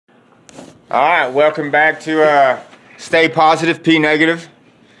All right, welcome back to Stay Positive, P Negative.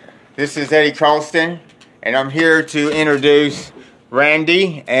 This is Eddie Carlston, and I'm here to introduce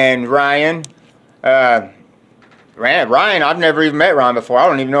Randy and Ryan. Ryan, I've never even met Ryan before. I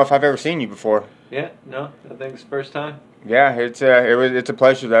don't even know if I've ever seen you before. Yeah, no, I think it's the first time. Yeah, it's a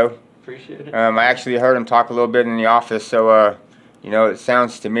pleasure though. Appreciate it. I actually heard him talk a little bit in the office, so it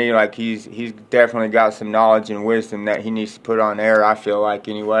sounds to me like he's definitely got some knowledge and wisdom that he needs to put on air. I feel like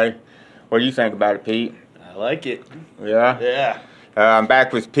anyway. What do you think about it, Pete? I like it. Yeah? Yeah. I'm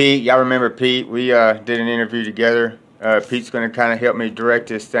back with Pete. Y'all remember Pete? We did an interview together. Pete's going to kind of help me direct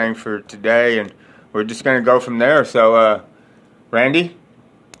this thing for today, and we're just going to go from there. So, Randy,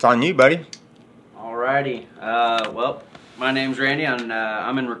 it's on you, buddy. Alrighty. Well, my name's Randy.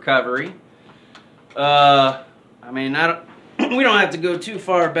 I'm in recovery. We don't have to go too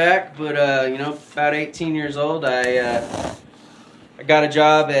far back, but about 18 years old, I got a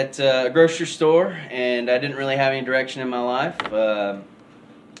job at a grocery store, and I didn't really have any direction in my life. And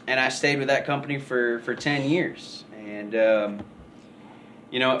I stayed with that company for 10 years. And,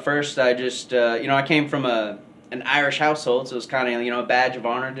 at first I just, I came from an Irish household, so it was kind of, a badge of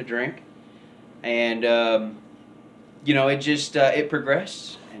honor to drink. And, it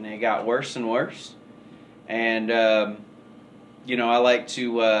progressed, and it got worse and worse. And, I like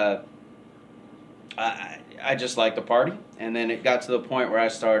to, I just like to party, and then it got to the point where I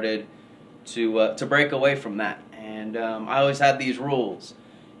started to break away from that, and I always had these rules,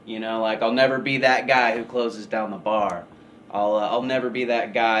 like I'll never be that guy who closes down the bar. I'll never be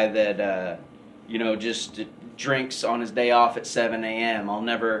that guy that just drinks on his day off at 7 a.m. I'll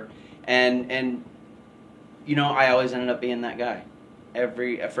never, and I always ended up being that guy.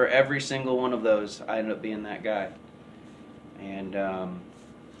 For every single one of those, I ended up being that guy, and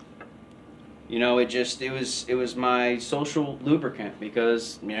it was my social lubricant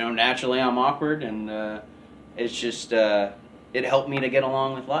because, naturally I'm awkward, and it's just, it helped me to get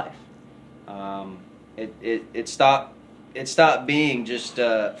along with life. It stopped being just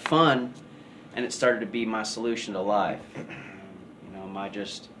fun, and it started to be my solution to life.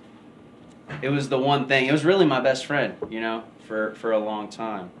 It was the one thing. It was really my best friend, for a long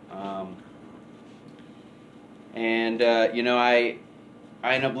time.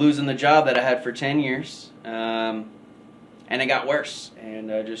 I ended up losing the job that I had for 10 years, and it got worse.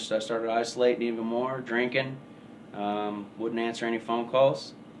 And I started isolating even more, drinking, wouldn't answer any phone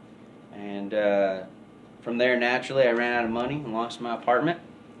calls. And from there, naturally, I ran out of money and lost my apartment.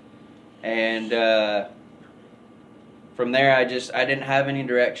 And from there, I didn't have any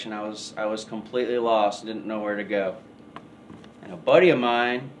direction. I was completely lost, didn't know where to go. And a buddy of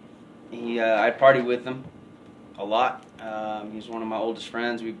mine, I partied with him a lot. He's one of my oldest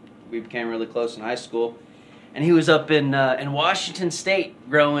friends. We became really close in high school, and he was up in Washington State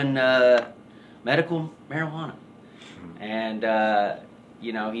growing medical marijuana. And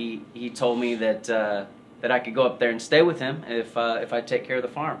he told me that I could go up there and stay with him if I'd take care of the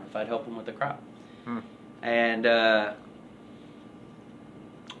farm, if I'd help him with the crop. And I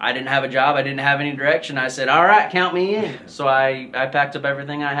didn't have a job. I didn't have any direction. I said, all right, count me in. So I packed up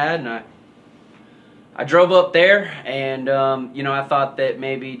everything I had, and I drove up there, and I thought that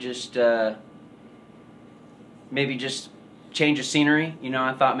maybe just change of scenery.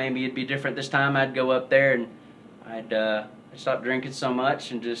 I thought maybe it'd be different this time. I'd go up there, and I'd stop drinking so much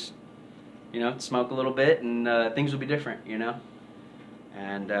and just smoke a little bit, and things would be different.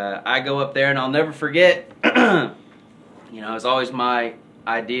 And I go up there, and I'll never forget. It was always my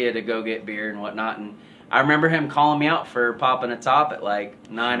idea to go get beer and whatnot, and I remember him calling me out for popping a top at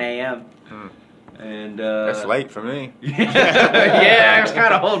like 9 a.m. And that's late for me. Yeah, I was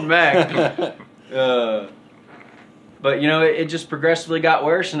kind of holding back. But it just progressively got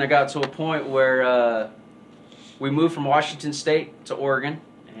worse, and it got to a point where we moved from Washington State to Oregon.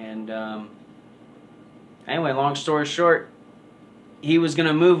 And anyway, long story short, he was going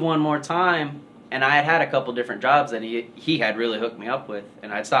to move one more time, and I had a couple different jobs that he had really hooked me up with,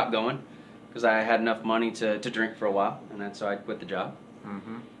 and I'd stopped going because I had enough money to drink for a while, and then so I'd quit the job.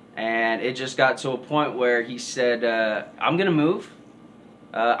 Mm-hmm. And it just got to a point where he said, I'm going to move.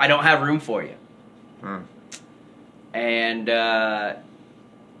 I don't have room for you. And I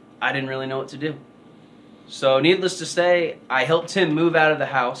didn't really know what to do. So needless to say, I helped him move out of the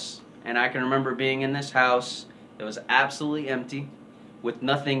house. And I can remember being in this house that was absolutely empty with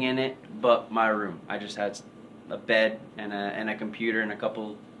nothing in it but my room. I just had a bed and a computer and a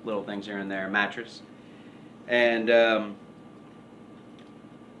couple little things here and there, a mattress. And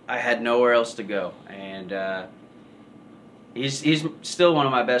I had nowhere else to go, and he's still one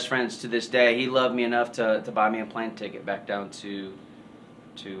of my best friends to this day. He loved me enough to buy me a plane ticket back down to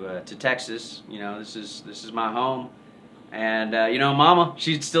to Texas. You know, this is my home, and you know, Mama,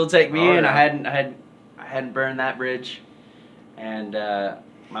 she'd still take me in. Yeah. I hadn't burned that bridge, and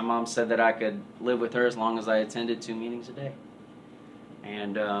my mom said that I could live with her as long as I attended 2 meetings a day.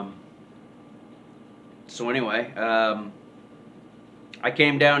 And so anyway, I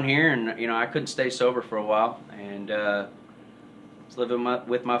came down here, and you know, I couldn't stay sober for a while, and was living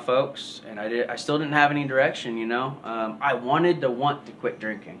with my folks, and I still didn't have any direction. You know, I wanted to quit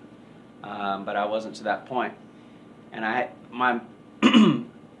drinking, but I wasn't to that point. And my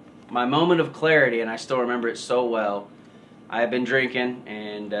my moment of clarity, and I still remember it so well. I had been drinking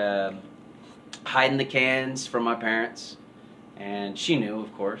and hiding the cans from my parents, and she knew,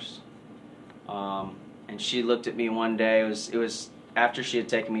 of course. And she looked at me one day. It was after she had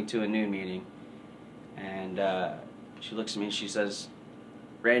taken me to a noon meeting, and she looks at me and she says,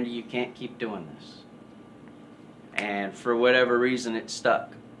 "Randy, you can't keep doing this." And for whatever reason, it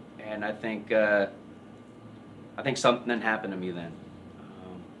stuck. And I think something happened to me then.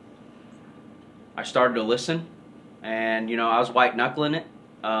 I started to listen, and you know, I was white knuckling it,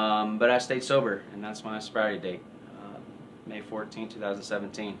 but I stayed sober, and that's my sobriety date, May 14,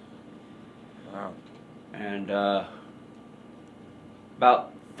 2017. Wow. And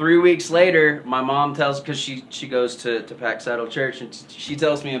about 3 weeks later, my mom tells, because she goes to Pack Saddle Church, and she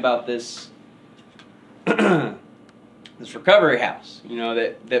tells me about this this recovery house, you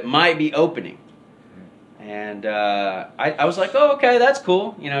know, that might be opening. And I was like, oh, okay, that's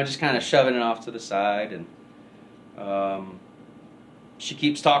cool, you know, just kind of shoving it off to the side. And she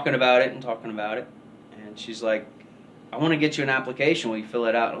keeps talking about it, and she's like, I want to get you an application. Will you fill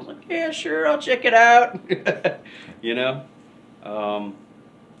it out? And I was like, yeah, sure, I'll check it out. You know?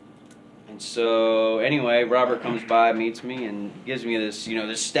 And so, anyway, Robert comes by, meets me, and gives me this, you know,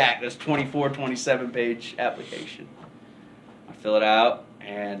 this 24, 27-page application. I fill it out,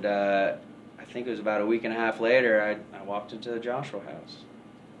 and I think it was about a week and a half later, I walked into the Joshua House.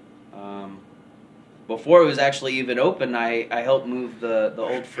 Before it was actually even open, I helped move the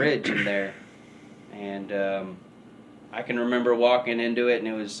old fridge in there. And I can remember walking into it, and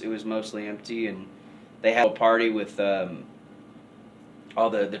it was mostly empty, and they had a party with all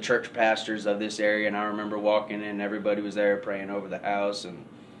the church pastors of this area, and I remember walking in, everybody was there praying over the house, and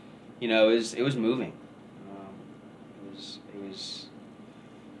you know, it was moving. It was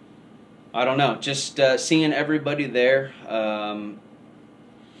I don't know, just seeing everybody there.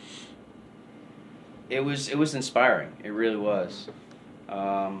 It was inspiring. It really was.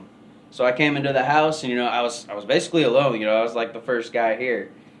 So I came into the house, and you know, I was basically alone. You know, I was like the first guy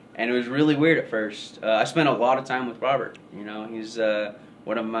here, and it was really weird at first. I spent a lot of time with Robert. You know, he's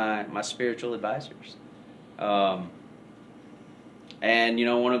one of my spiritual advisors. And you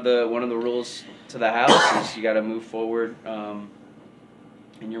know, one of the rules to the house is you got to move forward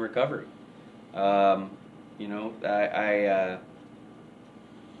in your recovery. You know,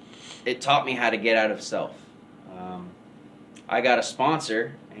 it taught me how to get out of self. I got a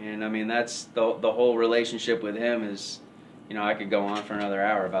sponsor, and I mean, that's the whole relationship with him is, you know, I could go on for another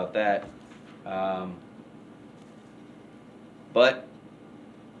hour about that. But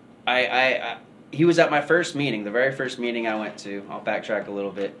he was at my first meeting, the very first meeting I went to. I'll backtrack a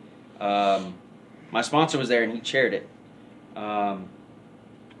little bit. My sponsor was there, and he chaired it.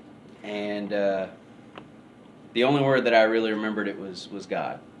 And the only word that I really remembered it was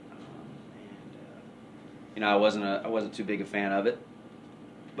God. You know, I wasn't too big a fan of it,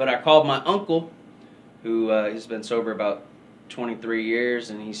 but I called my uncle, who has been sober about 23 years,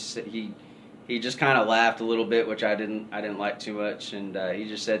 and he just kind of laughed a little bit, which I didn't like too much, and he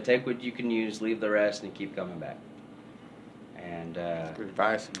just said, "Take what you can use, leave the rest, and keep coming back." And good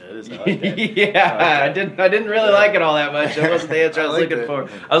advice. That is, I like that. yeah, I didn't really like it all that much. That wasn't the answer I was like looking that. for.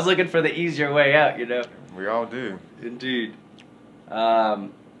 I was looking for the easier way out, you know. We all do. Indeed.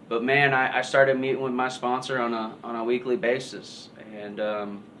 But man, I started meeting with my sponsor on a weekly basis, and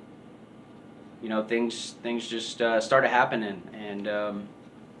you know, things just started happening, and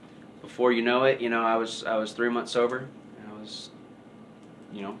before you know it, you know, I was 3 months sober, and I was,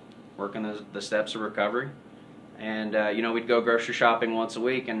 you know, working the steps of recovery, and you know, we'd go grocery shopping once a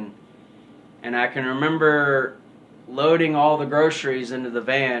week, and I can remember loading all the groceries into the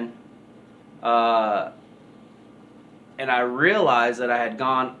van, and I realized that I had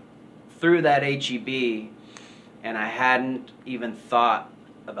gone through that HEB, and I hadn't even thought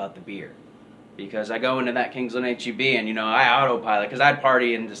about the beer. Because I go into that Kingsland HEB, and you know, I autopilot, because I'd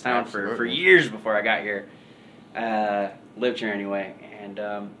party in this town for years before I got here, lived here anyway, and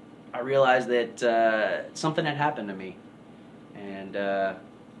I realized that something had happened to me, and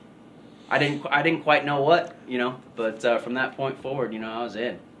I didn't quite know what, but from that point forward, I was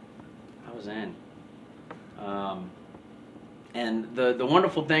in. And the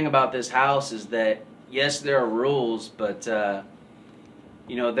wonderful thing about this house is that, yes, there are rules, but they're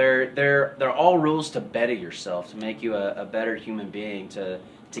all rules to better yourself, to make you a better human being, to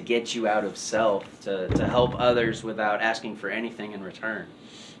get you out of self, to help others without asking for anything in return.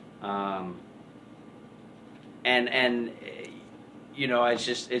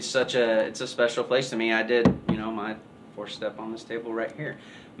 It's a special place to me. I did, my fourth step on this table right here.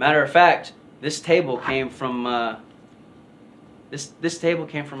 Matter of fact, this table came from this table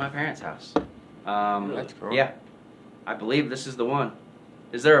came from my parents' house. That's cool. Yeah, I believe this is the one.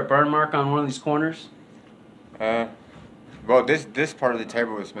 Is there a burn mark on one of these corners? Well, this part of the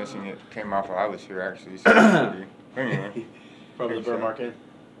table was missing. It came off while I was here, actually. So anyway. From the burn mark in?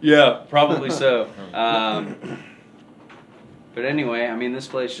 Yeah, probably so. But anyway, I mean, this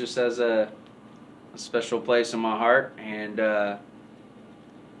place just has a special place in my heart, and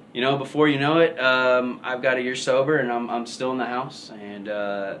before you know it, I've got a year sober, and I'm still in the house, and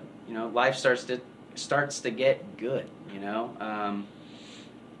life starts to get good.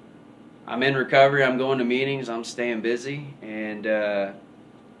 I'm in recovery. I'm going to meetings. I'm staying busy, and the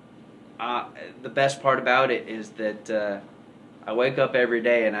best part about it is that I wake up every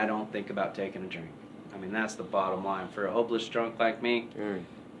day and I don't think about taking a drink. I mean, that's the bottom line for a hopeless drunk like me. Dude.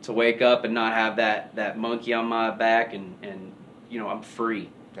 To wake up and not have that monkey on my back, and I'm free.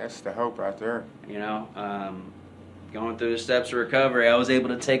 That's the hope right there. Going through the steps of recovery, I was able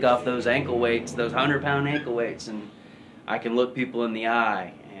to take off those ankle weights, those 100-pound ankle weights, and I can look people in the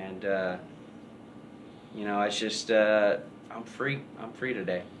eye, and it's just I'm free. I'm free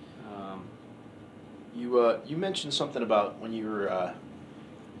today. You mentioned something about when you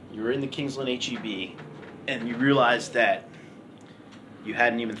were in the Kingsland HEB, and you realized that you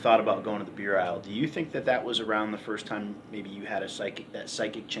hadn't even thought about going to the beer aisle. Do you think that was around the first time maybe you had that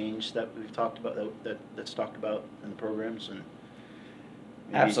psychic change that we've talked about, that's talked about in the programs? And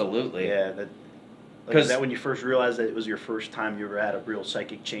maybe, absolutely. Yeah. Is that when you first realized that it was your first time you ever had a real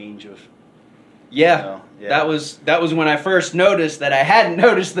psychic change of? Yeah. That was when I first noticed that I hadn't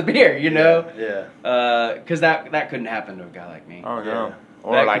noticed the beer. Yeah. Because that couldn't happen to a guy like me. Oh no. Yeah.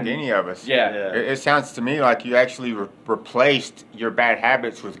 Or like any of us. Yeah. It sounds to me like you actually replaced your bad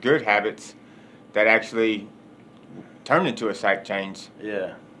habits with good habits that actually turned into a psych change.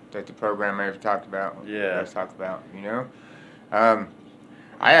 Yeah. That the program may have talked about. Yeah. Let's talk about, I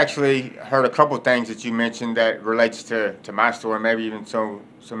actually heard a couple of things that you mentioned that relates to my story, maybe even so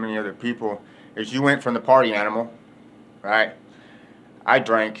many other people, is you went from the party animal, right? I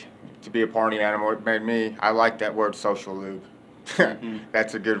drank to be a party animal. It made me, I like that word, social lube. Mm-hmm.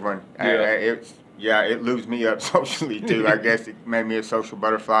 That's a good one. Yeah. It lubes me up socially too. I guess it made me a social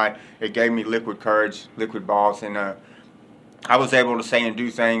butterfly. It gave me liquid courage, liquid balls, and I was able to say and do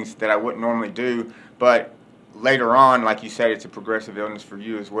things that I wouldn't normally do. But later on, like you said, it's a progressive illness for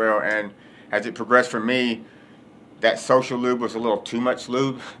you as well. And as it progressed for me, that social lube was a little too much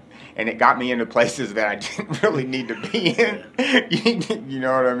lube, and it got me into places that I didn't really need to be in. You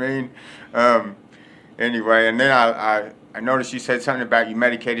know what I mean? Anyway, and then I noticed you said something about you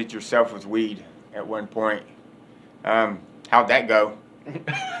medicated yourself with weed at one point. How'd that go?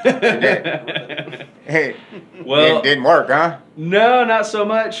 It didn't work, huh? No, not so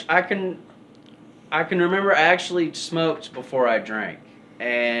much. I can remember I actually smoked before I drank,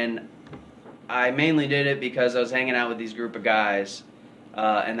 and I mainly did it because I was hanging out with these group of guys,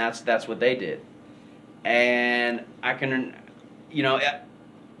 and that's what they did, and I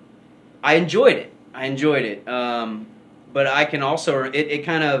enjoyed it. But I can also, it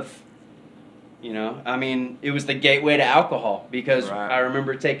kind of, it was the gateway to alcohol, because right. I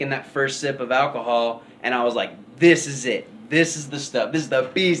remember taking that first sip of alcohol, and I was like, this is it. This is the stuff. This is the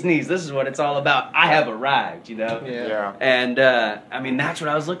bee's knees. This is what it's all about. I have arrived, Yeah. And, that's what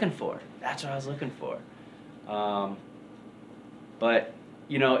I was looking for. But,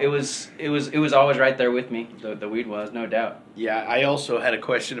 it was always right there with me. The weed was, no doubt. Yeah, I also had a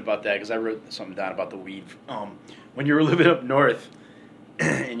question about that because I wrote something down about the weed. When you were living up north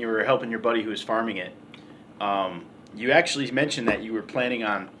and you were helping your buddy who was farming it, you actually mentioned that you were planning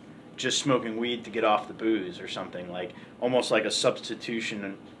on just smoking weed to get off the booze or something, like almost like a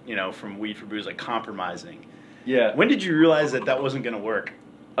substitution, from weed for booze, like compromising. Yeah. When did you realize that wasn't going to work?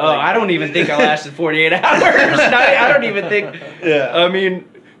 Oh, I don't even think I lasted 48 hours. I don't even think. Yeah.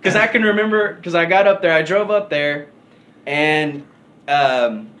 Because I can remember, because I got up there, I drove up there, and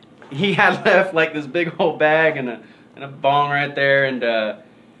he had left like this big old bag and a bong right there, and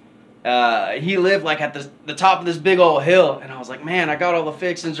he lived like at the top of this big old hill, and I was like, man, I got all the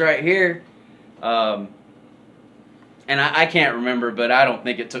fixings right here. And I can't remember, but I don't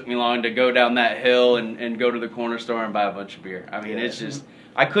think it took me long to go down that hill and go to the corner store and buy a bunch of beer. I mean, it's just,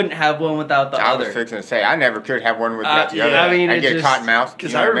 I couldn't have one without the I other. was fixing to say, I never could have one without the other. I mean, I it get just- cotton mouth.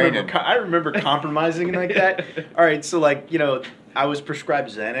 Because I remember compromising like that. All right, so like, you know, I was prescribed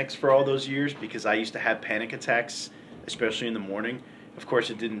Xanax for all those years because I used to have panic attacks, especially in the morning. Of course,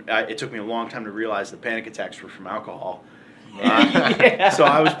 it didn't. It took me a long time to realize that panic attacks were from alcohol. So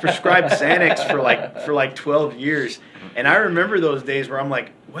I was prescribed Xanax for like 12 years, and I remember those days where I'm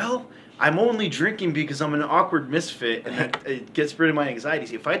like, well, I'm only drinking because I'm an awkward misfit, and that it gets rid of my anxiety.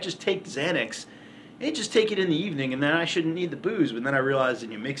 See, if I just take Xanax, and just take it in the evening, and then I shouldn't need the booze. But then I realized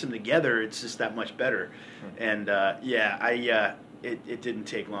when you mix them together, it's just that much better. And it didn't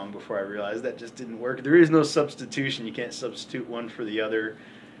take long before I realized that just didn't work. There is no substitution. You can't substitute one for the other.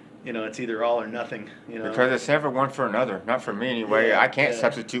 You know, it's either all or nothing. You know, Because it's never one for another. Not for me anyway. Yeah, I can't yeah.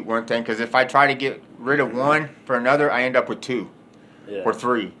 substitute one thing because if I try to get rid of one for another, I end up with two yeah. or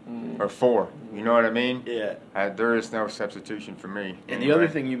three or four. You know what I mean? Yeah. There is no substitution for me. And the other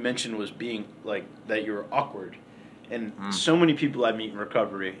thing you mentioned was being like that you were awkward. And so many people I meet in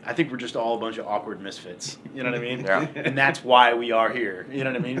recovery, I think we're just all a bunch of awkward misfits. You know what I mean? Yeah. And that's why we are here. You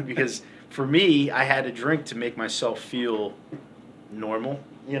know what I mean? Because for me, I had to drink to make myself feel normal.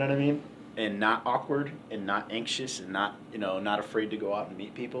 You know what I mean? And not awkward and not anxious and not, you know, not afraid to go out and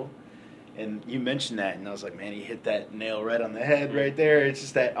meet people. And you mentioned that, and I was like, man, he hit that nail right on the head right there. It's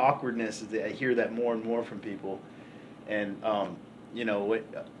just that awkwardness. I hear that more and more from people. And, you know,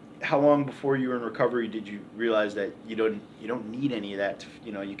 how long before you were in recovery did you realize that you don't need any of that?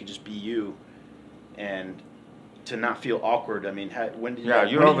 You know, you can just be you, and to not feel awkward. I mean, when did Yeah,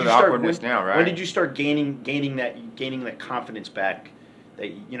 you, you're when over did the you start, awkwardness now, right? When did you start gaining that confidence back? That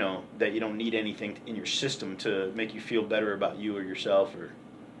you know that you don't need anything in your system to make you feel better about you or yourself, or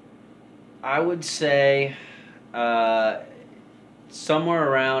I would say somewhere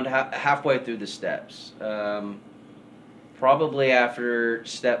around halfway through the steps. Probably after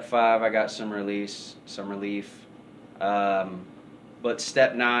step 5, I got some relief. But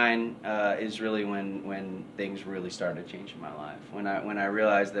step 9 is really when things really started changing my life. When I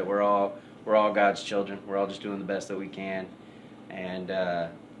realized that we're all God's children. We're all just doing the best that we can. And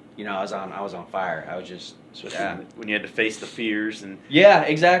you know, I was on fire. I was just when you had to face the fears and yeah,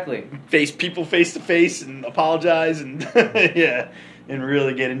 exactly. face people face to face and apologize and yeah, and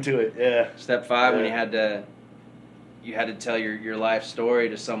really get into it. Yeah. Step 5 when Yeah. you had to tell your life story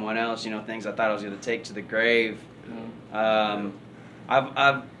to someone else. You know, things I thought I was going to take to the grave. I've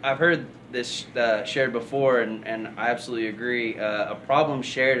heard this shared before, and I absolutely agree. A problem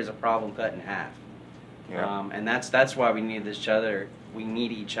shared is a problem cut in half. Yeah. And that's why we need each other. We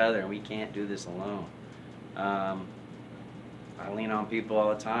need each other, and we can't do this alone. I lean on people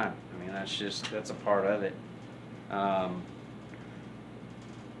all the time. I mean, that's a part of it.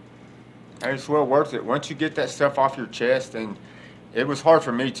 And it's well worth it. Once you get that stuff off your chest, and it was hard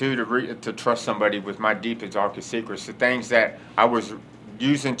for me too to trust somebody with my deepest, darkest secrets, the things that I was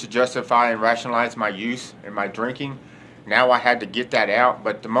using to justify and rationalize my use and my drinking. Now I had to get that out.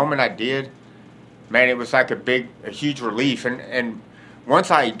 But the moment I did, man, it was like a huge relief. And once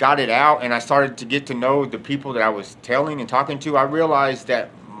I got it out and I started to get to know the people that I was telling and talking to, I realized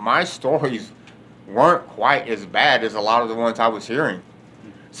that my stories weren't quite as bad as a lot of the ones I was hearing.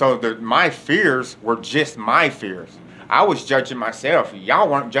 So my fears were just my fears. I was judging myself. Y'all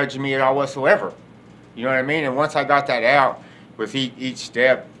weren't judging me at all whatsoever. You know what I mean? And once I got that out, with each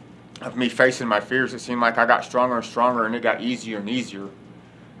step of me facing my fears, it seemed like I got stronger and stronger, and it got easier and easier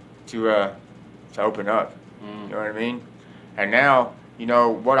to open up. You know what I mean? And now, you know,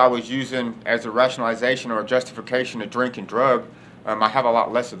 what I was using as a rationalization or a justification to drink and drug, I have a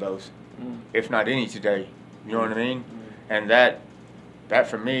lot less of those, if not any today. You know what I mean? And that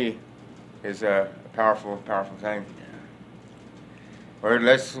for me is a powerful thing. Or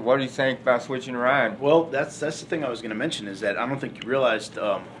what do you think about switching to Ryan? Well, that's the thing I was going to mention is that I don't think you realized,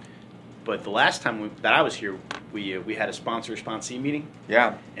 but the last time that I was here, we had a sponsor-sponsee meeting.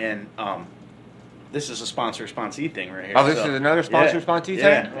 Yeah. And this is a sponsor-sponsee thing right here. Oh, this is another sponsor-sponsee thing?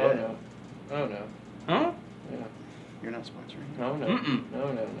 Yeah. Oh no. Oh no. Huh? Yeah. You're not sponsoring? No, no. Mm-mm.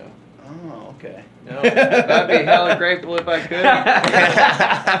 No. Oh, okay. No. I'd be hella grateful if I could.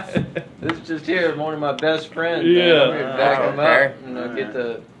 This is just here, one of my best friends. Yeah. I'm here to back him Okay. up, and I get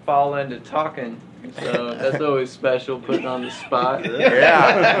to fall into talking. So that's always special, putting on the spot.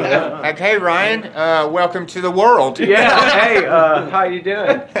 Yeah. Like, hey, Ryan, welcome to the world. Yeah. Hey, how you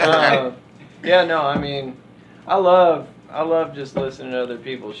doing? Yeah. No. I mean, I love I love just listening to other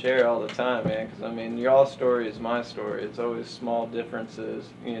people share all the time, man. Because I mean, your story is my story. It's always small differences,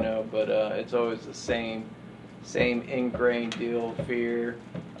 you know, but it's always the same ingrained deal: fear,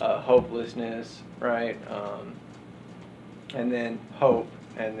 hopelessness, right? And then hope,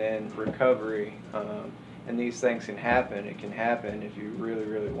 and then recovery. And these things can happen. It can happen if you really,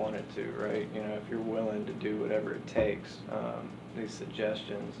 really want it to, right? You know, if you're willing to do whatever it takes. These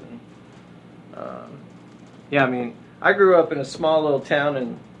suggestions and yeah, I mean, I grew up in a small little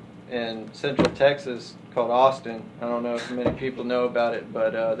town in Central Texas called Austin. I don't know if many people know about it,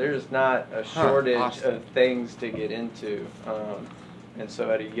 but there's not a shortage of things to get into. And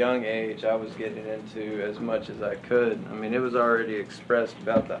so at a young age, I was getting into as much as I could. I mean, it was already expressed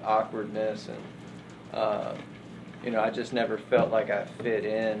about the awkwardness and, you know, I just never felt like I fit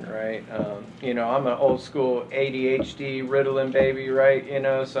in, right? You know, I'm an old school ADHD Ritalin baby, right? You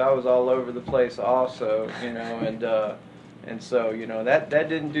know, so I was all over the place also, you know, and so, you know, that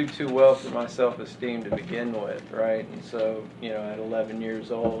didn't do too well for my self-esteem to begin with, right? And so, you know, at 11 years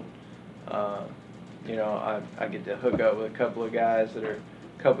old, you know, I get to hook up with a couple of guys that are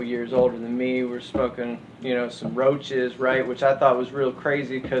a couple years older than me. We're smoking, you know, some roaches, right, which I thought was real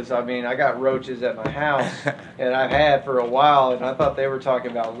crazy because, I mean, I got roaches at my house, and I've had for a while, and I thought they were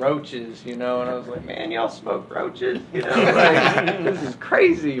talking about roaches, you know, and I was like, man, y'all smoke roaches, you know, like, this is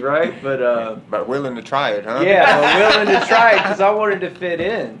crazy, right? But willing to try it, huh? Yeah, but willing to try it because I wanted to fit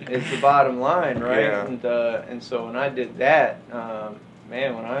in, is the bottom line, right? Yeah. And so when I did that,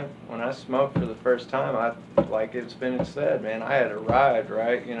 man, when I smoked for the first time, like it's been said, man, I had arrived,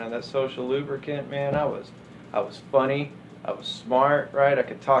 right? You know, that social lubricant, man, I was funny, I was smart, right? I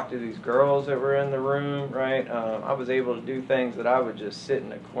could talk to these girls that were in the room, right? I was able to do things that I would just sit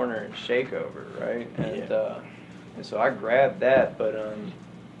in a corner and shake over, right? And so I grabbed that, but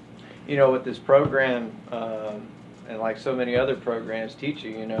you know, with this program, and like so many other programs teach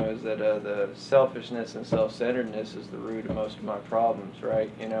you, you know, is that the selfishness and self-centeredness is the root of most of my problems, right?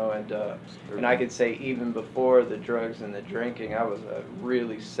 You know, and I could say even before the drugs and the drinking, I was a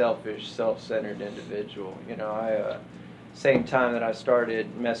really selfish, self-centered individual. You know, same time that I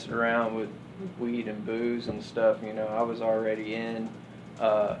started messing around with weed and booze and stuff, you know, I was already in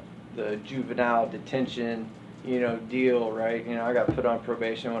the juvenile detention, you know, deal, right? You know, I got put on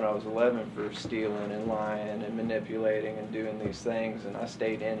probation when I was 11 for stealing and lying and manipulating and doing these things, and I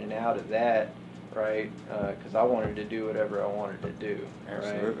stayed in and out of that, right? Because I wanted to do whatever I wanted to do,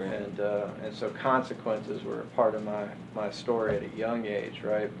 Absolutely. right? And so consequences were a part of my story at a young age,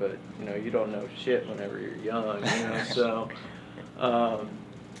 right? But you know, you don't know shit whenever you're young, you know. So,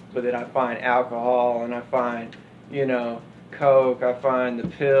 but then I find alcohol, and I find, you know, coke, I find the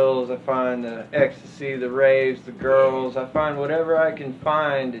pills, I find the ecstasy, the raves, the girls, I find whatever I can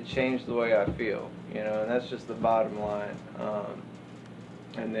find to change the way I feel, you know, and that's just the bottom line.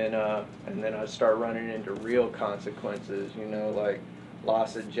 And then I start running into real consequences, you know, like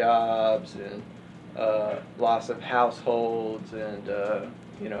loss of jobs and loss of households and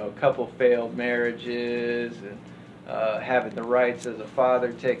you know, a couple failed marriages and having the rights as a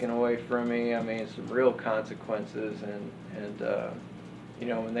father taken away from me. I mean, some real consequences, and you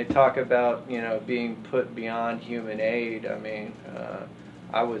know, when they talk about, you know, being put beyond human aid, I mean,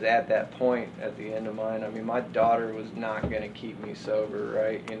 I was at that point at the end of mine. I mean, my daughter was not going to keep me sober,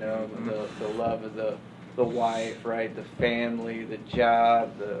 right? You know, the love of the wife, right? The family, the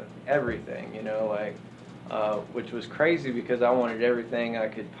job, the everything, you know, like, which was crazy because I wanted everything I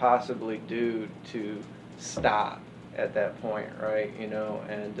could possibly do to stop at that point, right? You know,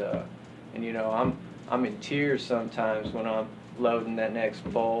 and you know, I'm in tears sometimes when I'm loading that next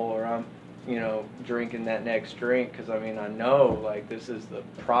bowl or I'm, you know, drinking that next drink, because I mean, I know, like, this is the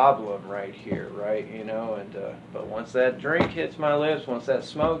problem right here, right? You know, and but once that drink hits my lips, once that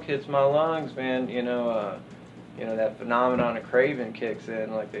smoke hits my lungs, man, you know, that phenomenon of craving kicks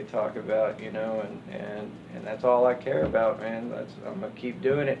in, like they talk about, you know, and that's all I care about, man. I'm gonna keep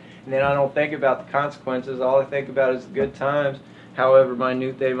doing it, and then I don't think about the consequences. All I think about is the good times, however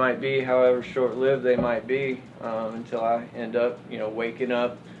minute they might be, however short-lived they might be, until I end up, you know, waking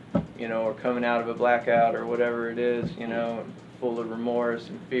up, you know, or coming out of a blackout or whatever it is, you know, full of remorse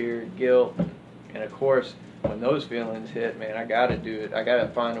and fear and guilt, and of course, when those feelings hit, man, I got to do it. I got to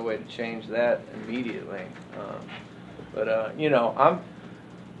find a way to change that immediately. But you know, I'm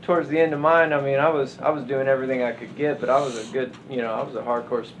towards the end of mine. I mean, I was doing everything I could get, but I was a good, you know, I was a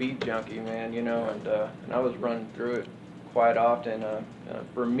hardcore speed junkie, man. You know, and I was running through it quite often.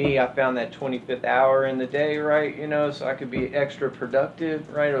 For me, I found that 25th hour in the day, right? You know, so I could be extra productive,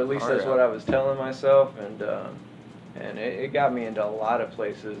 right? Or at least that's what I was telling myself, and it got me into a lot of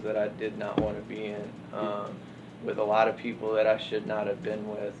places that I did not want to be in. with a lot of people that I should not have been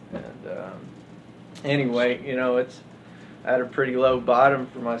with. And anyway, you know, it's at a pretty low bottom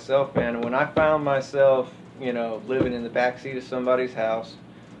for myself, man. And when I found myself, you know, living in the backseat of somebody's house,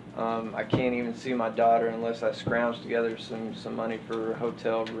 I can't even see my daughter unless I scrounge together some money for a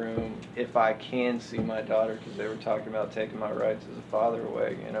hotel room. If I can see my daughter, because they were talking about taking my rights as a father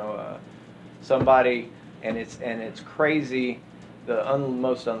away, you know, somebody, and it's crazy. The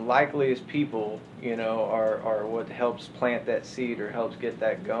most unlikeliest people, you know, are what helps plant that seed or helps get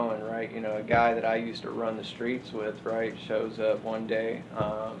that going, right? You know, a guy that I used to run the streets with, right, shows up one day,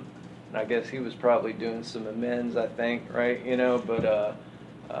 and I guess he was probably doing some amends, I think, right, you know, but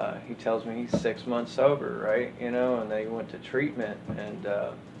he tells me he's 6 months sober, right, you know, and they went to treatment, and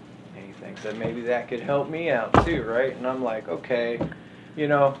he thinks that maybe that could help me out too, right? And I'm like, okay, you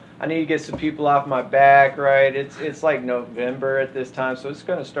know, I need to get some people off my back, right? It's like November at this time, so it's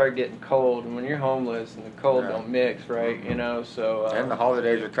going to start getting cold, and when you're homeless and the cold don't mix, right, you know, so... and the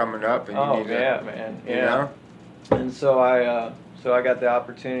holidays are coming up, and you need to... yeah, man, yeah. You know? And so I got the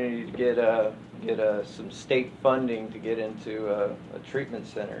opportunity to get some state funding to get into a treatment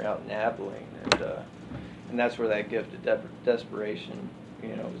center out in Abilene, and that's where that gift of desperation,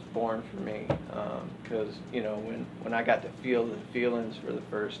 you know, was born for me. Because you know, when I got to feel the feelings for the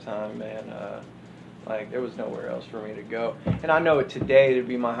first time, man, like there was nowhere else for me to go. And I know it today to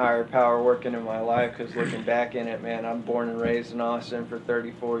be my higher power working in my life, because looking back in it, man, I'm born and raised in Austin for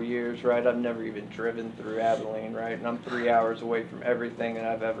 34 years, right? I've never even driven through Abilene, right? And I'm 3 hours away from everything that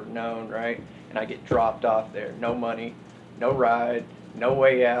I've ever known, right? And I get dropped off there. No money, no ride, no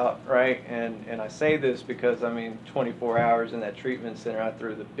way out, right? And I say this because, I mean, 24 hours in that treatment center, I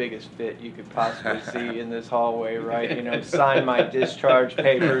threw the biggest fit you could possibly see in this hallway, right? You know, signed my discharge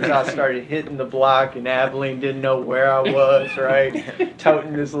papers. I started hitting the block in Abilene, didn't know where I was, right?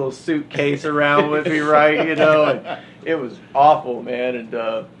 Toting this little suitcase around with me, right? You know, and it was awful, man.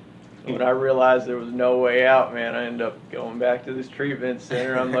 And when I realized there was no way out, man, I ended up going back to this treatment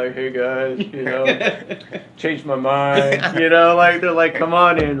center. I'm like, hey guys, you know, changed my mind, you know, like they're like, come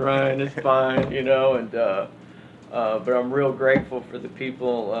on in, Ryan, it's fine, you know, and but I'm real grateful for the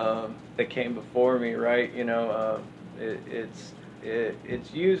people that came before me, right? You know, it's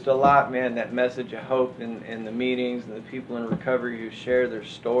used a lot, man, that message of hope in the meetings and the people in recovery who share their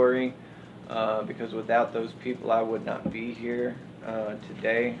story, because without those people, I would not be here.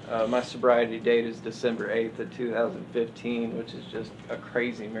 Today. My sobriety date is December 8th of 2015, which is just a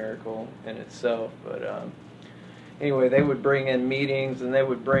crazy miracle in itself. But anyway, they would bring in meetings, and they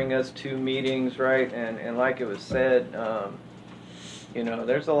would bring us to meetings, right? And like it was said, you know,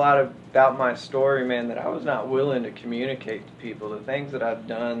 there's a lot about my story, man, that I was not willing to communicate to people. The things that I've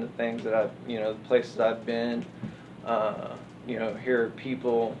done, the things that I've, you know, the places I've been, you know, here are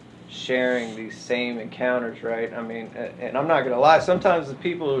people sharing these same encounters, right? I mean, and I'm not gonna lie, sometimes the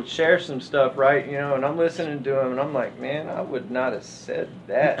people would share some stuff, right, you know, and I'm listening to them and I'm like, man, I would not have said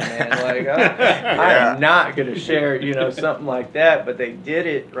that, man. Like, I'm not gonna share, you know, something like that, but they did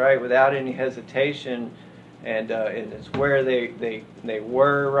it, right, without any hesitation, and it's where they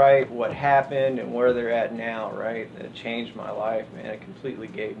were, right, what happened, and where they're at now, right? That changed my life, man. It completely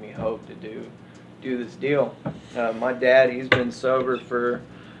gave me hope to do this deal. My dad, he's been sober for,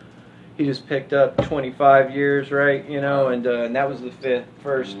 he just picked up 25 years, right? You know, and that was the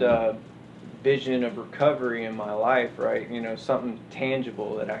first vision of recovery in my life, right? You know, something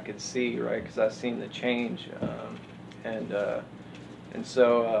tangible that I could see, right? Because I've seen the change, and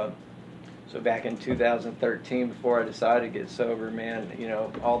so back in 2013, before I decided to get sober, man, you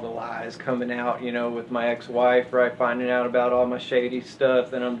know, all the lies coming out, you know, with my ex-wife, right? Finding out about all my shady stuff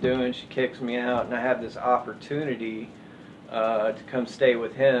that I'm doing, she kicks me out, and I have this opportunity to come stay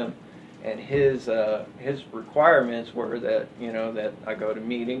with him. And his requirements were that, you know, that I go to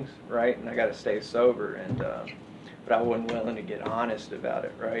meetings, right, and I got to stay sober, and but I wasn't willing to get honest about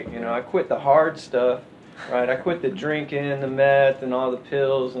it, right? You know, I quit the hard stuff, right? I quit the drinking, the meth, and all the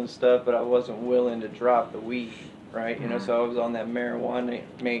pills and stuff, but I wasn't willing to drop the weed, right? You know, so I was on that marijuana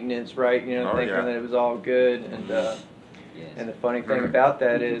maintenance, right? You know, thinking that it was all good, and and the funny thing about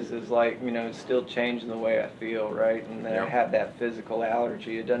that is like, you know, it's still changing the way I feel, right? And that I have that physical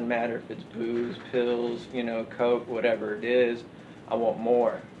allergy. It doesn't matter if it's booze, pills, you know, coke, whatever it is. I want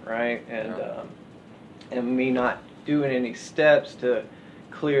more, right? And me not doing any steps to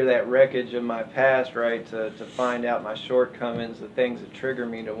clear that wreckage of my past, right? To find out my shortcomings, the things that trigger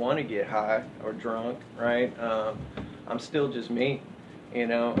me to want to get high or drunk, right? I'm still just me. You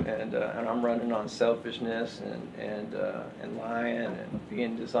know, and I'm running on selfishness and lying and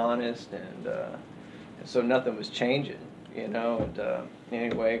being dishonest, and so nothing was changing, you know. And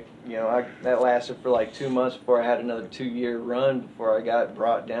anyway, you know, that lasted for like 2 months before I had another 2-year run before I got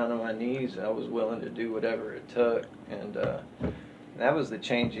brought down on my knees. I was willing to do whatever it took, and that was the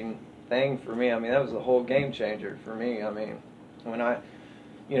changing thing for me. I mean, that was the whole game changer for me. I mean, when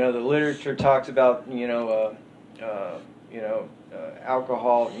you know, the literature talks about,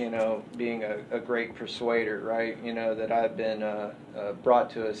 alcohol, you know, being a great persuader, right? You know, that I've been brought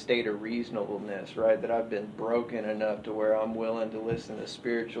to a state of reasonableness, right? That I've been broken enough to where I'm willing to listen to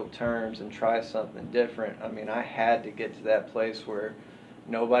spiritual terms and try something different. I mean, I had to get to that place where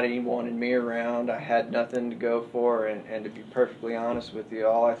nobody wanted me around. I had nothing to go for, and to be perfectly honest with you,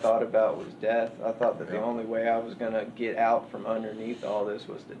 all I thought about was death. I thought that the only way I was going to get out from underneath all this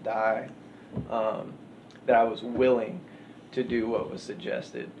was to die. That I was willing to do what was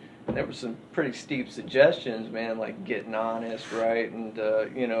suggested. And there were some pretty steep suggestions, man, like getting honest, right, and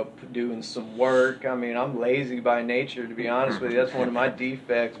doing some work. I mean, I'm lazy by nature, to be honest with you. That's one of my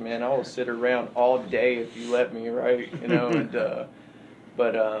defects, man. I will sit around all day if you let me, right, you know. And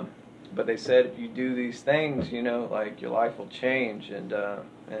but they said if you do these things, you know, like your life will change, and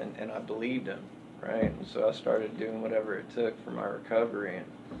I believed them, right. And so I started doing whatever it took for my recovery. And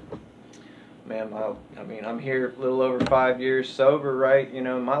man, I'm here a little over 5 years sober, right? You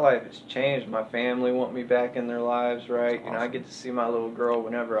know, my life has changed. My family want me back in their lives, right? You know, I get to see my little girl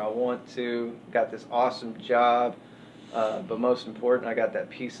whenever I want to. Got this awesome job, but most important, I got that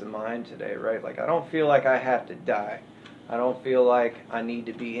peace of mind today, right? Like, I don't feel like I have to die. I don't feel like I need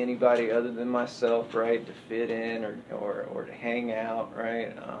to be anybody other than myself, right, to fit in or to hang out,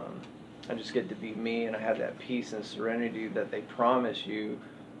 right? I just get to be me, and I have that peace and serenity that they promise you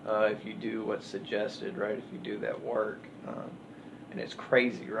if you do what's suggested, right? If you do that work. And it's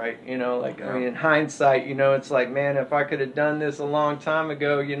crazy, right? You know, like, I mean, in hindsight, you know, it's like, man, if I could have done this a long time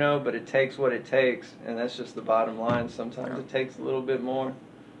ago, you know, but it takes what it takes, and that's just the bottom line. Sometimes it takes a little bit more.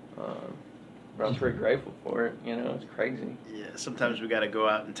 But I'm pretty grateful for it, you know, it's crazy. Yeah, sometimes we got to go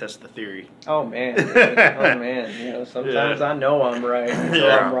out and test the theory. Oh, man. Oh, man. You know, sometimes I know I'm right until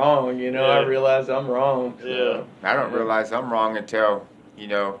I'm wrong, you know. I realize I'm wrong. So. I don't realize I'm wrong until, you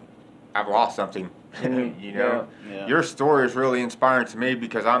know, I've lost something. You know, your story is really inspiring to me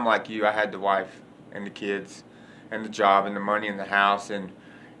because I'm like you. I had the wife and the kids and the job and the money in the house, and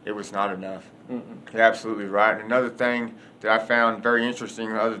it was not enough. You're absolutely right. And another thing that I found very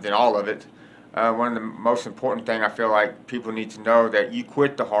interesting, other than all of it, one of the most important thing I feel like people need to know, that you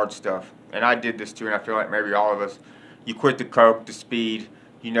quit the hard stuff. And I did this too, and I feel like maybe all of us. You quit the coke, the speed,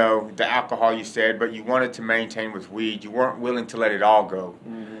 you know, the alcohol, you said, but you wanted to maintain with weed. You weren't willing to let it all go.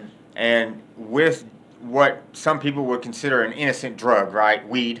 And with what some people would consider an innocent drug, right?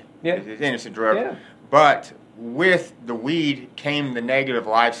 Weed is an innocent drug. Yeah. But with the weed came the negative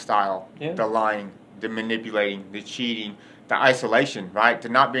lifestyle, the lying, the manipulating, the cheating, the isolation, right? To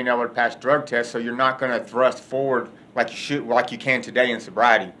not being able to pass drug tests, so you're not going to thrust forward like you should, like you can today in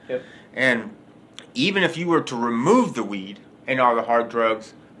sobriety. And even if you were to remove the weed and all the hard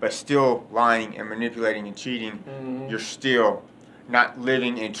drugs, but still lying and manipulating and cheating, you're still not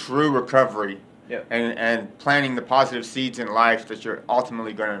living in true recovery and planting the positive seeds in life that you're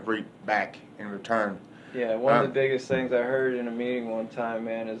ultimately going to reap back in return. Yeah, one of the biggest things I heard in a meeting one time,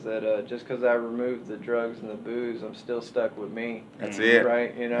 man, is that just because I removed the drugs and the booze, I'm still stuck with me. That's it.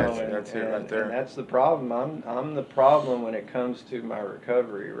 Right, you know, that's it right there. And that's the problem. I'm the problem when it comes to my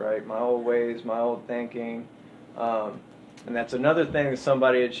recovery, right? My old ways, my old thinking. And that's another thing that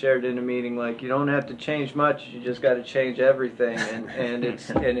somebody had shared in a meeting, like, you don't have to change much, you just got to change everything. And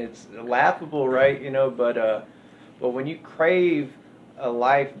it's laughable, right? You know, but when you crave a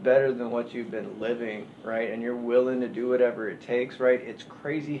life better than what you've been living, right, and you're willing to do whatever it takes, right, it's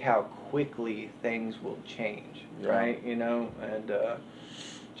crazy how quickly things will change, right? You know, and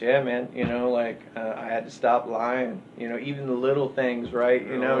yeah, man, you know, like, I had to stop lying, you know, even the little things, right,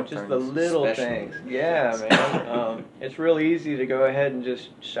 you know, just the little things. Yeah, man. It's really easy to go ahead and just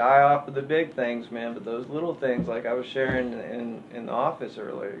shy off of the big things, man, but those little things, like I was sharing in the office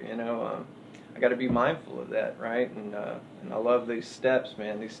earlier, you know, I got to be mindful of that, right? And I love these steps,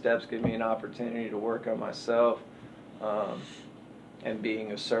 man. These steps give me an opportunity to work on myself and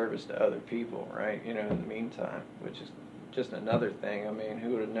being of service to other people, right? You know, in the meantime, which is just another thing. I mean,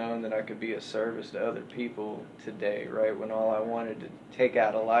 who would have known that I could be of service to other people today, right? When all I wanted to take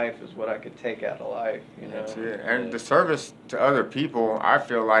out of life is what I could take out of life, you know? That's it. And the service to other people, I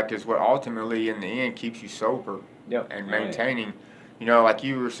feel like, is what ultimately, in the end, keeps you sober and maintaining. You know, like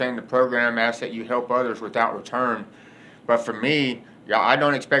you were saying, the program asks that you help others without return. But for me, I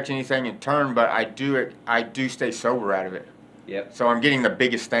don't expect anything in turn, but I do stay sober out of it. So I'm getting the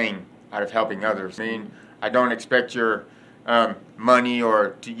biggest thing out of helping others. I mean, I don't expect your money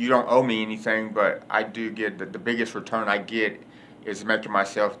or you don't owe me anything, but I do get the biggest return I get is making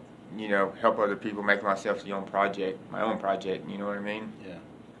myself, help other people, making myself my own project. You know what I mean? Yeah.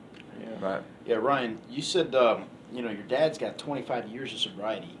 Yeah. But Yeah, Ryan, you said your dad's got 25 years of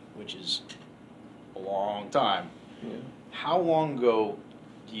sobriety, which is a long time. Yeah. How long ago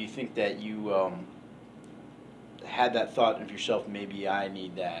do you think that you had that thought of yourself? Maybe I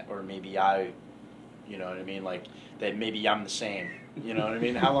need that, or maybe I, you know what I mean? Like that maybe I'm the same. You know what I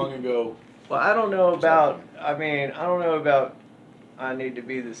mean? How long ago? Well, I don't know about. I don't know about. I need to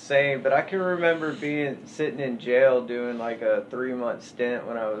be the same, but I can remember sitting in jail doing like a 3-month stint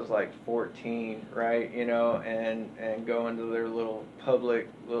when I was like 14, right? And going to their little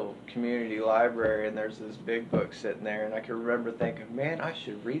community library, and there's this big book sitting there, and I can remember thinking, man, I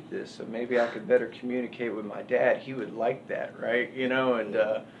should read this, so maybe I could better communicate with my dad. He would like that, right?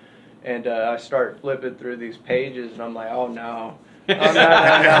 And I start flipping through these pages, and I'm like, oh no.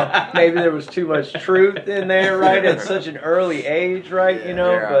 No. Maybe there was too much truth in there, right? At such an early age, right?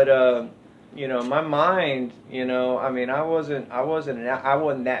 Yeah. But my mind, I wasn't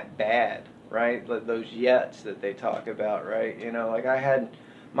that bad, right? Like those yets that they talk about, right? Like I had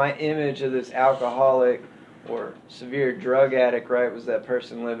my image of this alcoholic or severe drug addict, right? Was that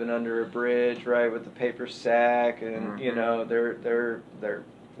person living under a bridge, right, with the paper sack, and they're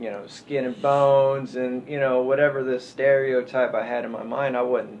skin and bones, and whatever this stereotype I had in my mind, I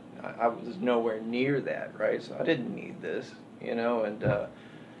was nowhere near that, right? So I didn't need this, and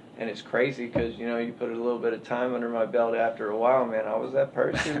it's crazy because you put a little bit of time under my belt. After a while, man, I was that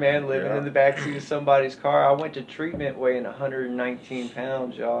person, man, living in the backseat of somebody's car. I went to treatment weighing 119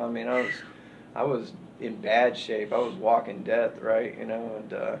 pounds, y'all. I mean, I was in bad shape. I was walking death, right? And I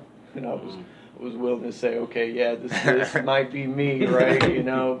was willing to say, okay, yeah, this might be me, right?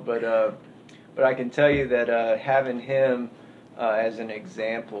 But I can tell you that having him as an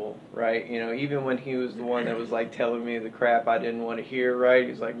example, right? Even when he was the one that was like telling me the crap I didn't want to hear, right?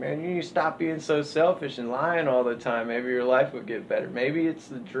 He's like, man, you need to stop being so selfish and lying all the time. Maybe your life would get better. Maybe it's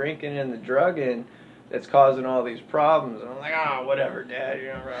the drinking and the drugging that's causing all these problems. And I'm like, whatever, Dad,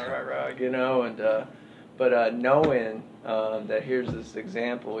 rah. But knowing that here's this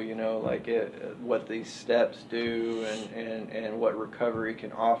example, what these steps do and what recovery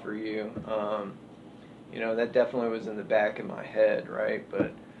can offer you, that definitely was in the back of my head, right?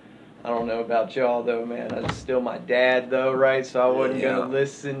 But I don't know about y'all, though, man. That's still my dad, though, right? So I wasn't going to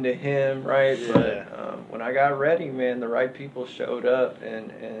listen to him, right? Yeah. But when I got ready, man, the right people showed up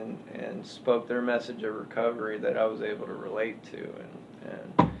and spoke their message of recovery that I was able to relate to.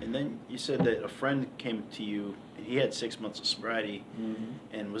 And then you said that a friend came to you, and he had 6 months of sobriety. Mm-hmm.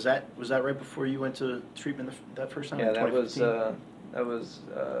 And was that right before you went to treatment that first time? Yeah, that was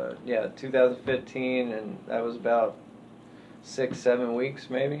 2015, and that was about 6-7 weeks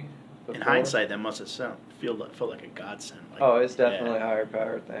maybe. Before. In hindsight, that must have felt like a godsend. It's definitely a higher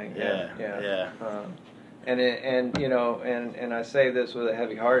power thing. Yeah. And I say this with a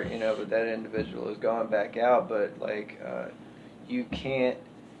heavy heart, but that individual has gone back out. But you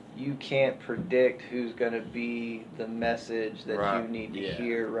can't predict who's going to be the message that you need to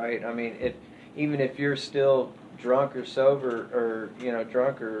hear, right? I mean, even if you're still drunk or sober, or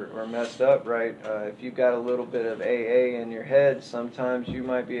drunk or messed up, right? If you've got a little bit of AA in your head, sometimes you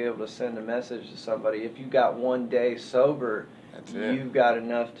might be able to send a message to somebody. If you've got one day sober, you've got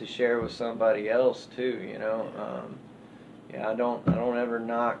enough to share with somebody else too. I don't ever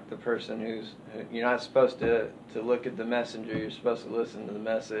knock the person you're not supposed to look at the messenger. You're supposed to listen to the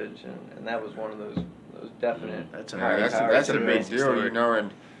message, and that was one of those definite. That's a big deal,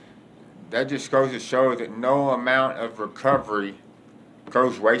 and that just goes to show that no amount of recovery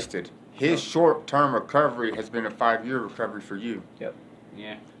goes wasted. His short-term recovery has been a 5-year recovery for you. Yep.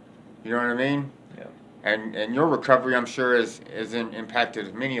 Yeah. You know what I mean? Yep. And your recovery, I'm sure, has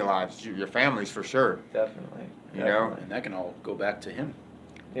impacted many lives, your families for sure. Definitely. You know? And that can all go back to him.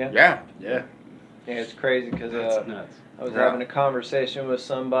 Yeah. Yeah. Yeah, it's crazy because nuts. I was having a conversation with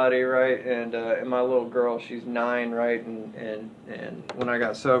somebody, right, and my little girl, she's 9, right, and when I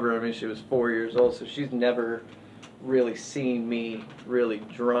got sober, I mean, she was 4 years old, so she's never really seen me really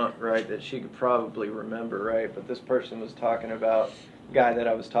drunk, right, that she could probably remember, right, but this person was talking about, guy that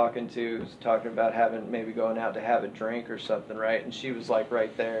I was talking to was talking about maybe going out to have a drink or something, right? And she was like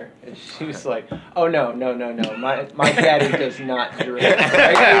right there, and she was like, "Oh no, my daddy does not drink." Right?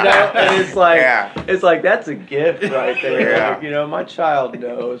 And it's like that's a gift right there. Yeah. Like, my child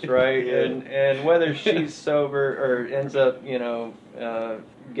knows, right? And whether she's sober or ends up,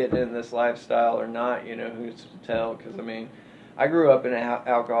 getting in this lifestyle or not, who's to tell? Because I mean, I grew up in an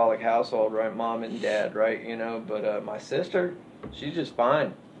alcoholic household, right? Mom and dad, right? You know, but my sister, she's just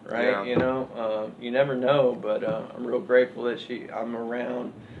fine, right? Yeah. You know, you never know, but I'm real grateful that I'm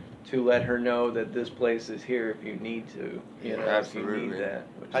around to let her know that this place is here if you need to, you know, Absolutely. if you need that.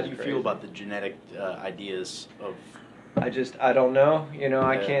 Which How is do you crazy. feel about the genetic ideas of? I don't know. You know,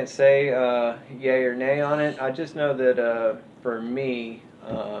 I Yeah. can't say yay or nay on it. I just know that for me,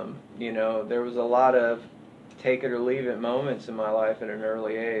 you know, there was a lot of take it or leave it moments in my life at an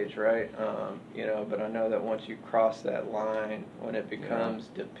early age, right? You know, but I know that once you cross that line, when it becomes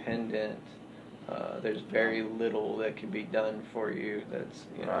dependent, there's very little that can be done for you. That's,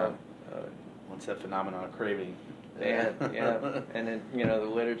 you know, What's that phenomenon of craving? yeah, and then, you know,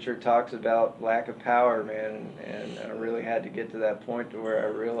 the literature talks about lack of power, man, and I really had to get to that point to where I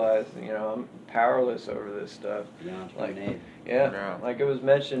realized, you know, I'm powerless over this stuff. Beyond Like, lemonade. yeah, like it was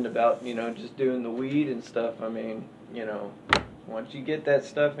mentioned about, you know, just doing the weed and stuff. I mean, you know, once you get that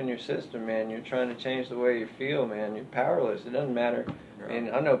stuff in your system, man, you're trying to change the way you feel, man. You're powerless. It doesn't matter. I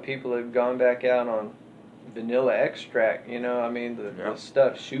mean, I know people have gone back out on vanilla extract, you know, I mean, the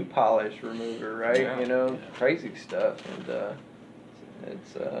stuff, shoe polish remover, right? Yeah. You know, crazy stuff, and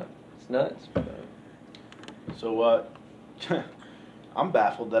it's nuts. But. So I'm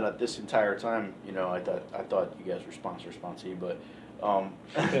baffled that at this entire time, you know, I thought you guys were sponsee, but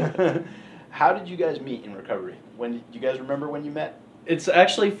how did you guys meet in recovery? When do you guys remember when you met? It's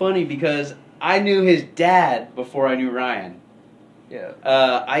actually funny because I knew his dad before I knew Ryan. Yeah.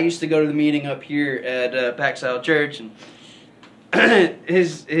 I used to go to the meeting up here at Paxile Church, and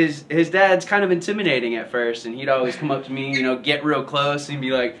his dad's kind of intimidating at first, and he'd always come up to me, you know, get real close, and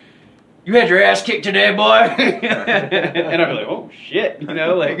be like, "You had your ass kicked today, boy," and I'd be like, "Oh shit," you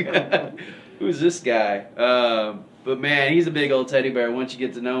know, like, who's this guy? But man, he's a big old teddy bear once you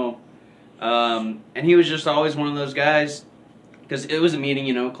get to know him, and he was just always one of those guys, because it was a meeting,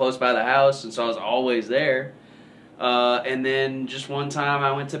 you know, close by the house, and so I was always there. And then just one time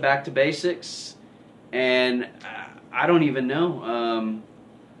I went to Back to Basics, and I don't even know.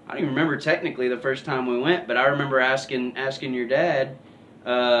 I don't even remember technically the first time we went, but I remember asking your dad,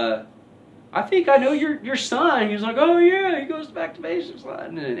 I think I know your son. He was like, "Oh yeah, he goes to Back to Basics."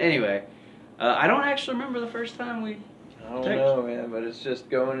 And anyway, I don't actually remember the first time we. I don't know, man, but it's just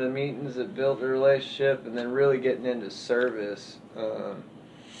going to the meetings that built a relationship, and then really getting into service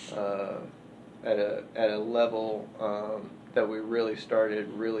at a level that we really started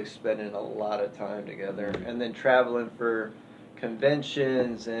really spending a lot of time together, and then traveling for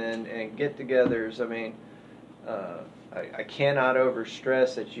conventions and get-togethers. I mean, I cannot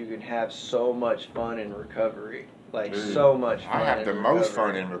overstress that you can have so much fun in recovery. Like, Dude, so much fun. I have in the recovery. most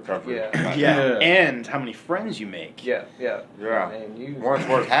fun in recovery. Yeah. Yeah, and how many friends you make. Yeah. Yeah. Man, One's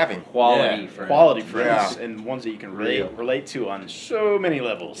worth having. Quality Yeah, friends. quality friends, Yeah. and ones that you can Real. relate to on so many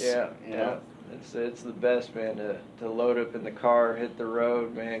levels. Yeah. You know? It's the best, man, to load up in the car, hit the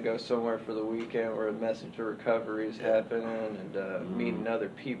road, man, go somewhere for the weekend where a message of recovery is happening, and meeting other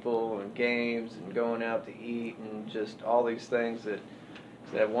people and games and going out to eat and just all these things that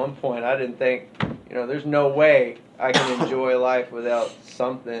at one point I didn't think, you know, there's no way I can enjoy life without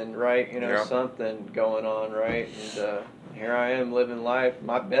something, right? You know, Yeah. something going on, right? And here I am living life,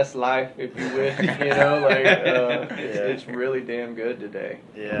 my best life, if you will. You know, like it's really damn good today.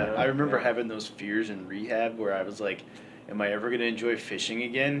 Yeah, you know? I remember having those fears in rehab where I was like, "Am I ever going to enjoy fishing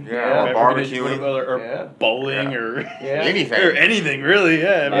again? Yeah, Am I or ever gonna barbecuing. enjoy- or Yeah. bowling, Yeah. or Anything. or anything really."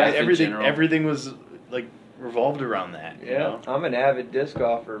 Yeah, I mean, Life in general. everything was like revolved around that. You Yeah, know? I'm an avid disc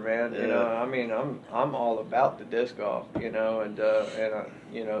golfer, man. You Yeah. know, I mean, I'm all about the disc golf. You know, and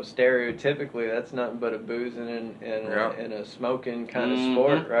you know, stereotypically, that's nothing but a boozing and a smoking kind of Mhm.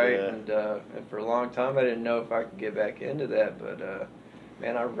 sport, right? Yeah. And for a long time, I didn't know if I could get back into that, but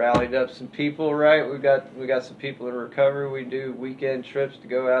man, I rallied up some people. Right, we got some people in recovery. We do weekend trips to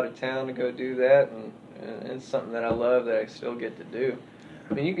go out of town to go do that, and it's something that I love that I still get to do.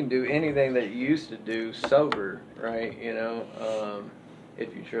 I mean, you can do anything that you used to do sober, right? You know,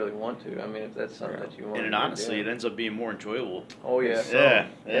 if you truly want to. I mean, if that's something that you want And to honestly, do. it ends up being more enjoyable. Oh, yeah. Yeah,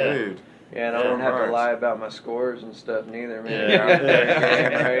 yeah. Dude. Yeah, and I Yeah, don't have right. to lie about my scores and stuff neither, man. Yeah. Out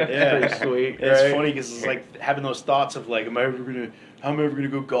there, right? Yeah. It's pretty sweet, It's right? funny because it's like having those thoughts of like, how am I ever gonna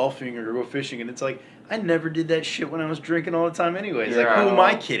go golfing or go fishing? And it's like, I never did that shit when I was drinking all the time anyways. Like, Yeah. who am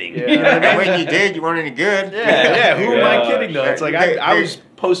I kidding? Yeah. You know what I mean? And when you did, you weren't any good. Yeah, who am I Yeah. kidding though? It's like They- I they- was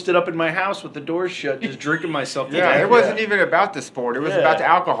posted up in my house with the doors shut, just drinking myself to Yeah, death. it wasn't even about the sport. It was Yeah. about the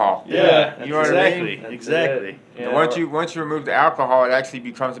alcohol. Yeah, You know what I exactly, mean? That's exactly. it. And Yeah. once you remove the alcohol, it actually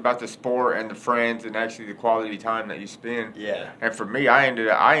becomes about the sport and the friends and actually the quality time that you spend. Yeah, And for me, I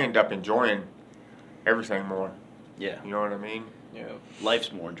end up enjoying everything more. Yeah. You know what I mean? Yeah.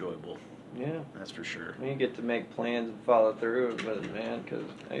 Life's more enjoyable. Yeah. That's for sure. You get to make plans and follow through with it, man, because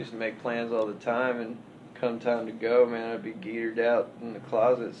I used to make plans all the time, and come time to go, man, I'd be geared out in the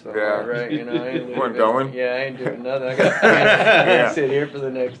closet somewhere, Yeah. right? You know, I ain't Weren't leaving. going? Yeah, I ain't doing nothing. I gotta sit here for the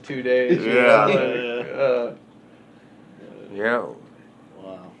next 2 days. you Yeah. know, Yeah.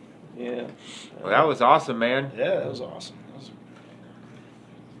 Wow. yeah. Well, that was awesome, man. Yeah, that was awesome.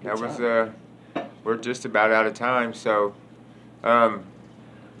 That was we're just about out of time, so I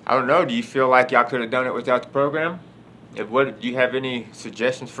don't know. Do you feel like y'all could have done it without the program? Do you have any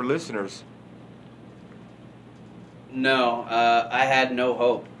suggestions for listeners? No, I had no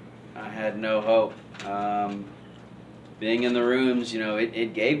hope. I had no hope. Being in the rooms,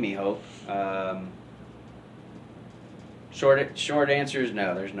 it gave me hope. Short answer is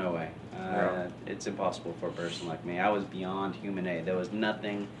no. There's no way. Yeah. It's impossible for a person like me. I was beyond human aid. There was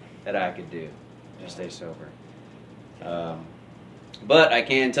nothing that I could do to stay sober. But I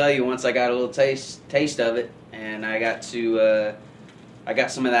can tell you, once I got a little taste of it, and I got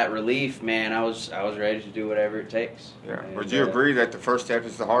some of that relief, man, I was ready to do whatever it takes. Yeah. And, Would you agree that the first step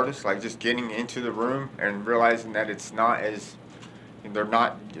is the hardest? Like just getting into the room and realizing that it's not they're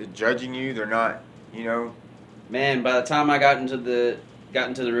not judging you. They're not, Man, by the time I got into the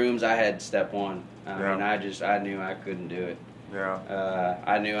rooms, I had step one. I mean, I knew I couldn't do it. Yeah.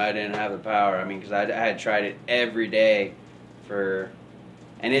 I knew I didn't have the power. I mean, because I had tried it every day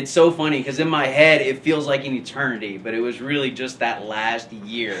and it's so funny because in my head it feels like an eternity, but it was really just that last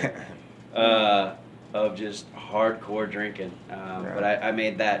year of just hardcore drinking. But I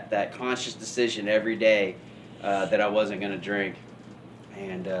made that conscious decision every day that I wasn't going to drink,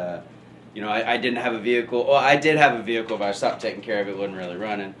 and I didn't have a vehicle. Well, I did have a vehicle, but I stopped taking care of it. It wasn't really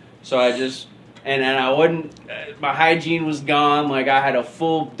running, so I just. And I wouldn't. My hygiene was gone. Like I had a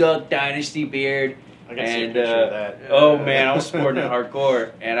full Duck Dynasty beard. I can see a picture of that. Oh man, I was sporting it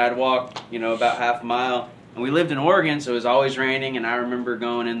hardcore. And I'd walk, about half a mile. And we lived in Oregon, so it was always raining. And I remember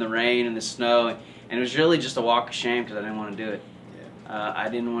going in the rain and the snow, and it was really just a walk of shame because I didn't want to do it. Yeah. I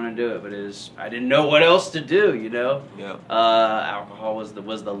didn't want to do it, but I didn't know what else to do. Yeah. Alcohol was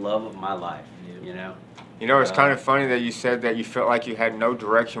the love of my life. It's kind of funny that you said that you felt like you had no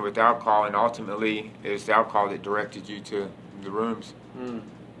direction with alcohol, and ultimately it was the alcohol that directed you to the rooms. Mm.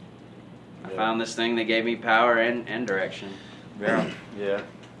 I found this thing that gave me power and direction. Yeah. Yeah.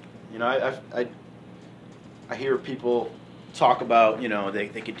 I hear people talk about, they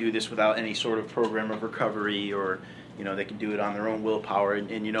could do this without any sort of program of recovery, or, they can do it on their own willpower.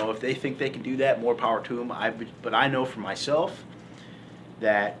 And if they think they can do that, more power to them. But I know for myself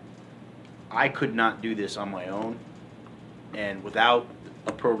that I could not do this on my own, and without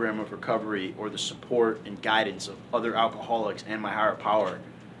a program of recovery or the support and guidance of other alcoholics and my higher power,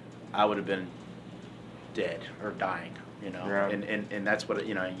 I would have been dead or dying, Yeah. And that's what,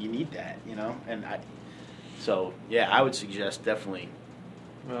 you need that, and I would suggest definitely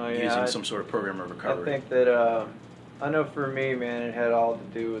using some sort of program of recovery. I think that, I know for me, man, it had all to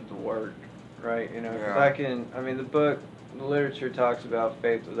do with the work, right? Because the literature talks about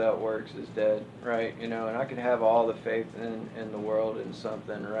faith without works is dead, right? And I could have all the faith in the world in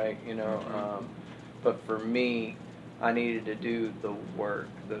something, right? Mm-hmm. But for me, I needed to do the work,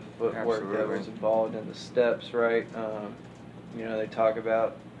 the footwork that Absolutely. was involved in the steps, right? They talk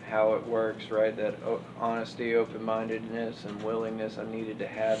about how it works, right? That honesty, open-mindedness, and willingness. I needed to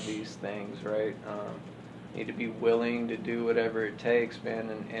have these things, right? Need to be willing to do whatever it takes, man,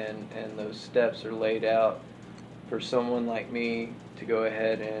 and those steps are laid out for someone like me to go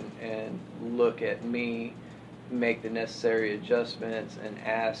ahead and look at me, make the necessary adjustments, and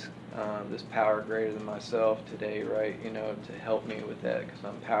ask this power greater than myself today, right? To help me with that, because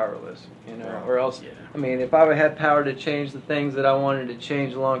I'm powerless, or else, if I had power to change the things that I wanted to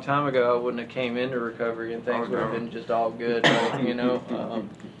change a long time ago, I wouldn't have came into recovery and things would have been just all good,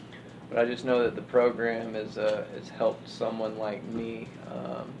 right? But I just know that the program has helped someone like me.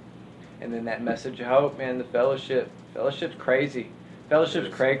 And then that message of hope, man, the fellowship's crazy.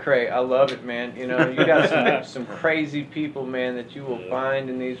 Fellowship's cray-cray. I love it, man. You got some crazy people, man, that you will find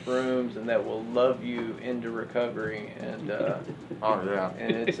in these rooms and that will love you into recovery. And Oh, yeah.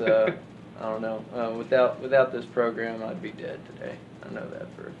 and it's I don't know. Without this program, I'd be dead today. I know that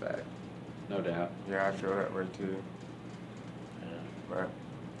for a fact. No doubt. Yeah, I feel that way too. But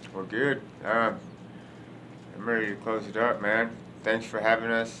we're good. I'm ready to close it up, man. Thanks for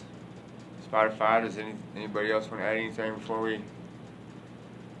having us. Spotify. Does anybody else want to add anything before we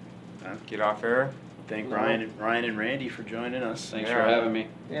get off air? Thank Ryan and Randy for joining us. Thanks for having me.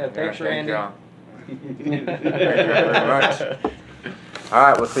 Yeah, thanks, Thank Randy. y'all. Thank you very much. All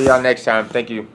right, we'll see y'all next time. Thank you.